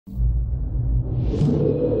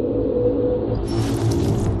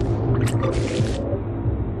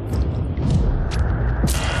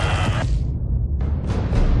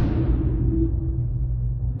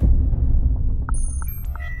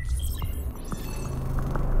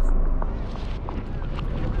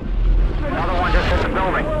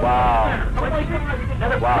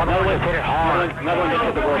Wow, another one hit it hard. Another one just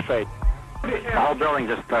hit the World Trade. The whole building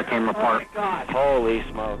just came apart. Holy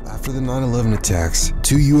smoke. After the 9/11 attacks,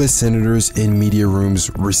 2 US senators in media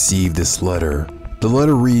rooms received this letter. The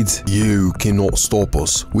letter reads, "You cannot stop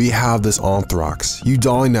us. We have this anthrax. You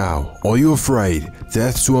die now. Are you afraid?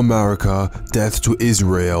 Death to America, death to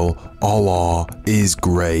Israel. Allah is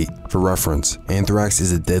great." For reference, anthrax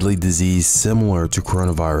is a deadly disease similar to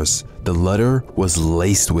coronavirus. The letter was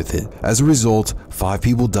laced with it. As a result, 5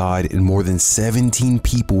 people died and more than 17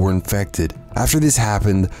 people were infected. After this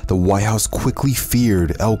happened, the White House quickly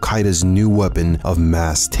feared Al-Qaeda's new weapon of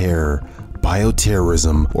mass terror,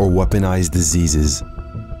 bioterrorism, or weaponized diseases.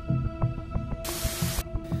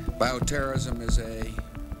 Bioterrorism is a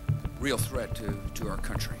real threat to our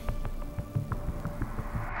country.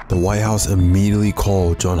 The White House immediately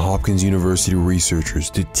called Johns Hopkins University researchers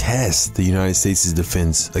to test the United States'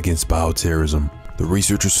 defense against bioterrorism. The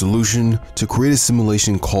researchers' solution: to create a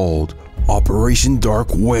simulation called Operation Dark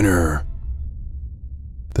Winter.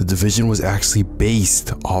 The division was actually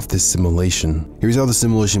based off this simulation. Here's how the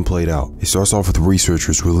simulation played out. It starts off with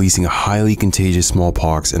researchers releasing a highly contagious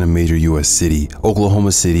smallpox in a major US city,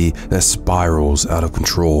 Oklahoma City, that spirals out of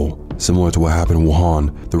control. Similar to what happened in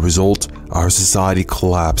Wuhan. The result: our society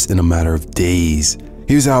collapsed in a matter of days.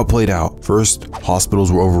 Here's how it played out. First,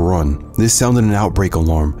 hospitals were overrun. This sounded an outbreak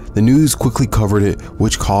alarm. The news quickly covered it,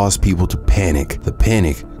 which caused people to panic. The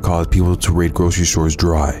panic caused people to raid grocery stores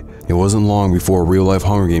dry. It wasn't long before a real-life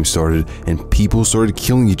Hunger Games started and people started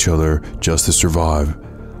killing each other just to survive.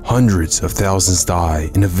 Hundreds of thousands die,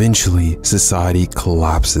 and eventually society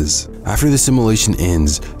collapses. After the simulation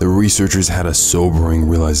ends, the researchers had a sobering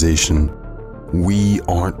realization. We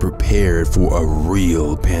aren't prepared for a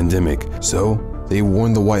real pandemic. So they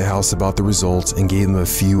warned the White House about the results and gave them a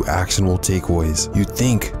few actionable takeaways. You'd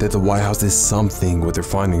think that the White House did something with their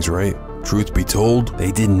findings, right? Truth be told,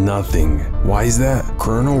 they did nothing. Why is that?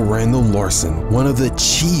 Colonel Randall Larson, one of the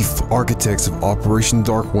chief architects of Operation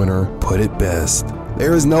Dark Winter, put it best.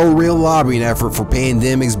 There is no real lobbying effort for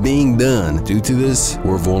pandemics being done. Due to this,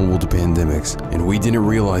 we're vulnerable to pandemics, and we didn't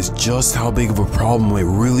realize just how big of a problem it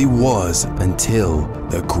really was until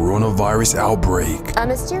the coronavirus outbreak. A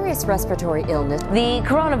mysterious respiratory illness. The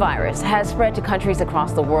coronavirus has spread to countries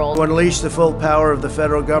across the world. To unleash the full power of the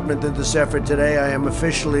federal government in this effort today, I am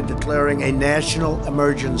officially declaring a national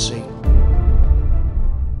emergency.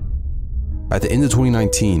 At the end of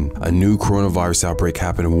 2019, a new coronavirus outbreak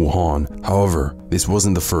happened in Wuhan. However, this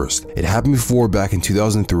wasn't the first. It happened before back in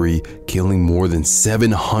 2003, killing more than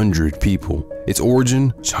 700 people. Its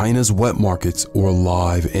origin: China's wet markets or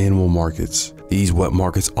live animal markets. These wet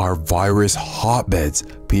markets are virus hotbeds.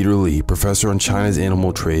 Peter Lee, professor on China's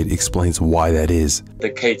animal trade, explains why that is. The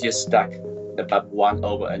cages stack above one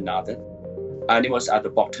over another. Animals at the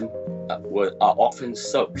bottom are often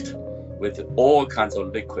soaked with all kinds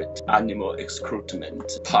of liquid animal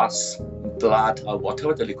excrement, pus, blood, or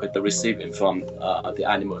whatever the liquid they're receiving from the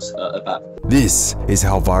animals above. This is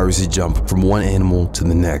how viruses jump from one animal to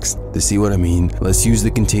the next. To see what I mean, let's use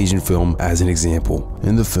the Contagion film as an example.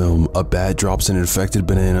 In the film, a bat drops an infected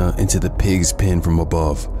banana into the pig's pen from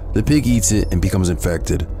above. The pig eats it and becomes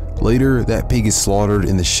infected. Later, that pig is slaughtered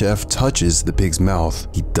and the chef touches the pig's mouth.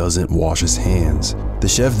 He doesn't wash his hands. The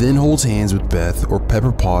chef then holds hands with Beth or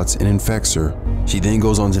Pepper Potts and infects her. She then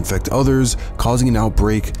goes on to infect others, causing an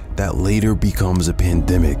outbreak that later becomes a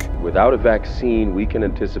pandemic. Without a vaccine, we can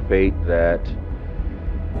anticipate that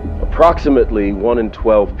approximately 1 in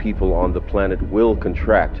 12 people on the planet will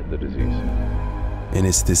contract the disease. And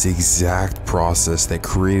it's this exact process that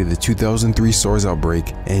created the 2003 SARS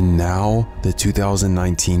outbreak and now the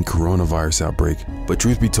 2019 coronavirus outbreak. But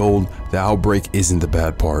truth be told, the outbreak isn't the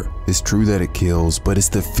bad part. It's true that it kills, but it's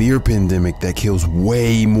the fear pandemic that kills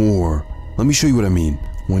way more. Let me show you what I mean.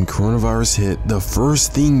 When coronavirus hit, the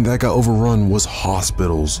first thing that got overrun was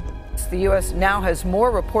hospitals. The U.S. now has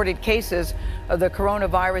more reported cases of the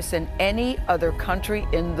coronavirus than any other country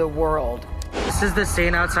in the world. This is the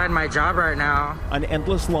scene outside my job right now. An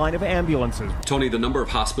endless line of ambulances. Tony, the number of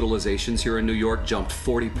hospitalizations here in New York jumped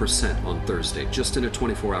 40% on Thursday, just in a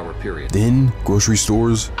 24-hour period. Then grocery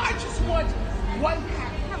stores. I just want one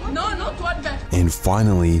pack. No, not one pack. And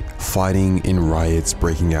finally, fighting and riots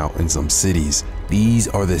breaking out in some cities. These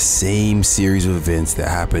are the same series of events that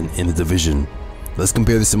happened in the division. Let's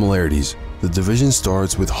compare the similarities. The division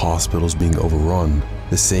starts with hospitals being overrun.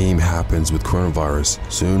 The same happens with coronavirus.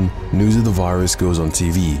 Soon, news of the virus goes on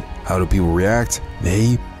TV. How do people react?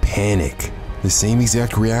 They panic. The same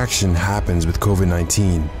exact reaction happens with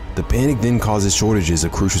COVID-19. The panic then causes shortages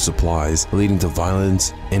of crucial supplies, leading to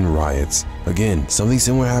violence and riots. Again, something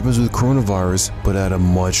similar happens with coronavirus, but at a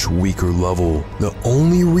much weaker level. The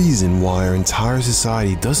only reason why our entire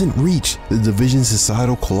society doesn't reach the division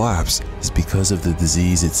societal collapse is because of the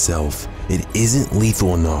disease itself. It isn't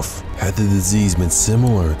lethal enough. Had the disease been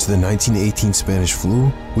similar to the 1918 Spanish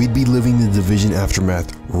flu, we'd be living the division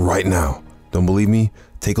aftermath right now. Don't believe me?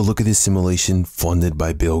 Take a look at this simulation funded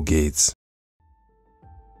by Bill Gates.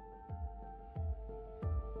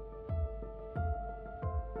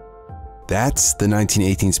 That's the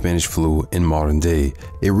 1918 Spanish flu in modern day.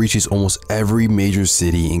 It reaches almost every major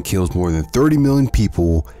city and kills more than 30 million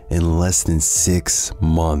people in less than 6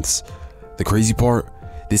 months. The crazy part?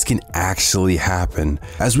 This can actually happen.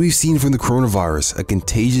 As we've seen from the coronavirus, a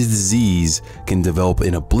contagious disease can develop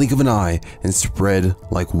in a blink of an eye and spread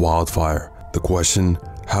like wildfire. The question,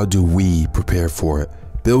 how do we prepare for it?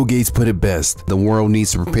 Bill Gates put it best: the world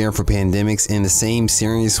needs to prepare for pandemics in the same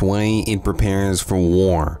serious way it prepares for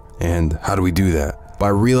war. And how do we do that? By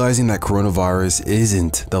realizing that coronavirus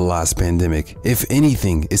isn't the last pandemic. If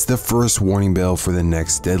anything, it's the first warning bell for the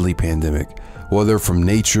next deadly pandemic. Whether from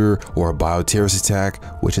nature or a bioterrorist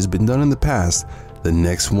attack, which has been done in the past, the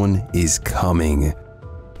next one is coming.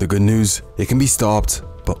 The good news, it can be stopped,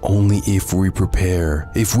 but only if we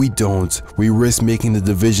prepare. If we don't, we risk making the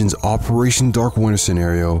division's Operation Dark Winter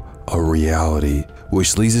scenario a reality.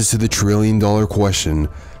 Which leads us to the trillion-dollar question: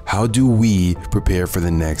 how do we prepare for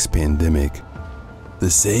the next pandemic? The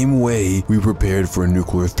same way we prepared for a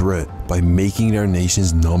nuclear threat, by making it our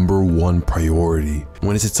nation's #1 priority.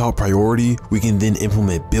 When it's a top priority, we can then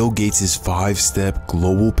implement Bill Gates' 5-step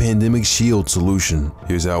global pandemic shield solution.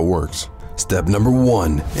 Here's how it works. Step number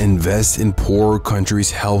 1, invest in poorer countries'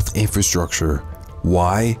 health infrastructure.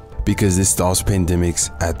 Why? Because this stops pandemics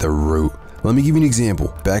at the root. Let me give you an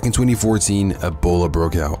example. Back in 2014, Ebola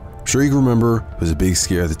broke out. I'm sure you can remember, it was a big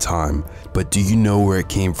scare at the time, but do you know where it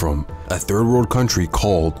came from? A third world country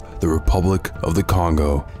called the Republic of the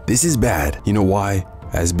Congo. This is bad. You know why?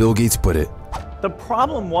 As Bill Gates put it, the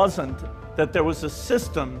problem wasn't that there was a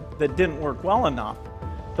system that didn't work well enough.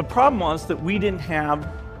 The problem was that we didn't have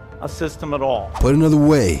a system at all. Put another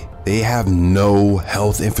way, they have no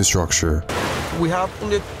health infrastructure. We have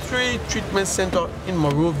only 3 treatment centers in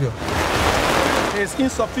Monrovia. It's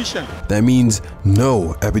insufficient. That means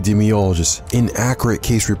no epidemiologists, inaccurate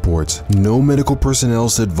case reports, no medical personnel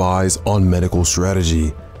to advise on medical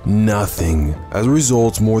strategy, nothing. As a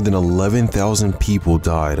result, more than 11,000 people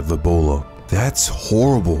died of Ebola. That's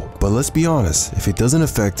horrible, but let's be honest, if it doesn't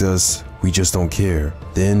affect us, we just don't care.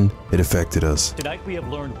 Then it affected us. Tonight we have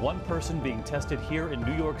learned one person being tested here in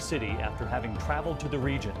New York City after having traveled to the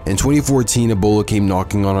region. In 2014, Ebola came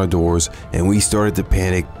knocking on our doors and we started to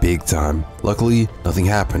panic big time. Luckily, nothing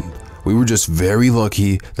happened. We were just very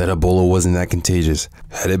lucky that Ebola wasn't that contagious.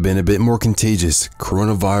 Had it been a bit more contagious,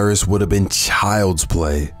 coronavirus would have been child's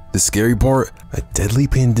play. The scary part, a deadly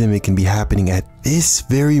pandemic can be happening at this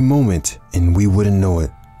very moment and we wouldn't know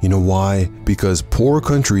it. You know why? Because poor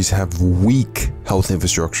countries have weak health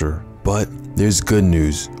infrastructure. But there's good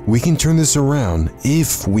news. We can turn this around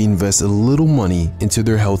if we invest a little money into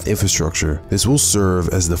their health infrastructure. This will serve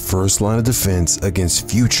as the first line of defense against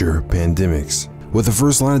future pandemics. With the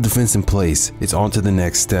first line of defense in place, it's on to the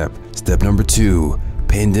next step. Step number 2,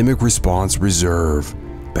 pandemic response reserve.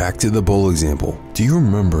 Back to the Ebola example. Do you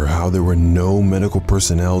remember how there were no medical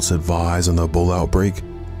personnel to advise on the Ebola outbreak?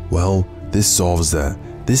 Well, this solves that.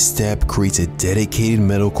 This step creates a dedicated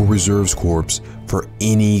medical reserves corps for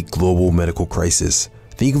any global medical crisis.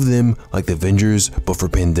 Think of them like the Avengers, but for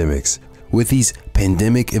pandemics. With these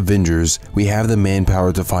pandemic Avengers, we have the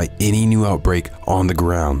manpower to fight any new outbreak on the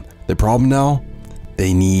ground. The problem now?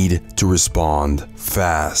 They need to respond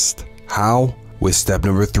fast. How? With step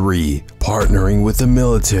number 3, partnering with the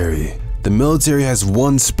military. The military has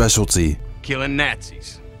one specialty: killing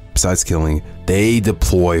Nazis. Besides killing, they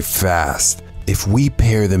deploy fast. If we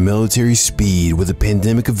pair the military speed with the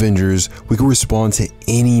pandemic Avengers, we can respond to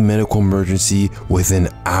any medical emergency within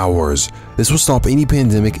hours. This will stop any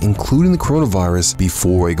pandemic, including the coronavirus,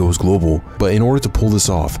 before it goes global. But in order to pull this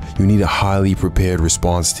off, you need a highly prepared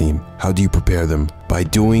response team. How do you prepare them? By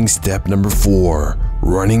doing step number 4,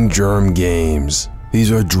 running germ games.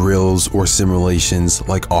 These are drills or simulations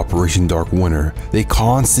like Operation Dark Winter. They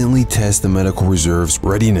constantly test the medical reserve's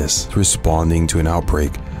readiness to responding to an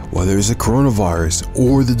outbreak. Whether it's a coronavirus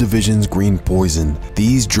or the division's green poison,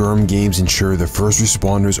 these germ games ensure the first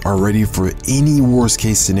responders are ready for any worst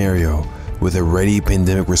case scenario. With a ready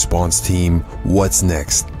pandemic response team, what's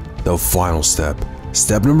next? The final step.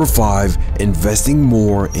 Step number 5, investing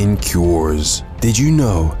more in cures. Did you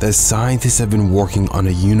know that scientists have been working on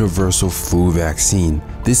a universal flu vaccine?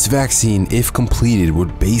 This vaccine, if completed,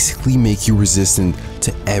 would basically make you resistant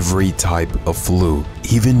to every type of flu,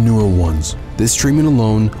 even newer ones. This treatment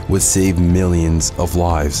alone would save millions of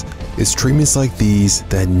lives. It's treatments like these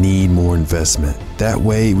that need more investment. That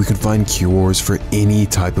way, we can find cures for any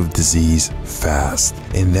type of disease fast.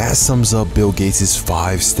 And that sums up Bill Gates'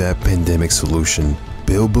 5-step pandemic solution.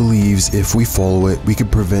 Bill believes if we follow it, we can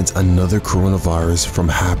prevent another coronavirus from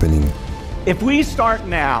happening. If we start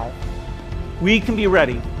now, we can be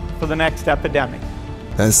ready for the next epidemic.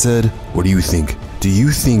 That said, what do you think? Do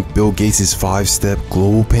you think Bill Gates' 5-step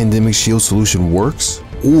global pandemic shield solution works?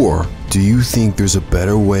 Or do you think there's a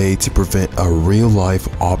better way to prevent a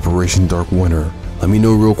real-life Operation Dark Winter? Let me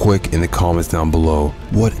know real quick in the comments down below.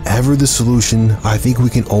 Whatever the solution, I think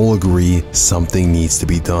we can all agree something needs to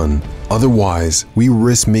be done. Otherwise, we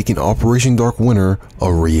risk making Operation Dark Winter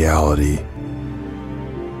a reality.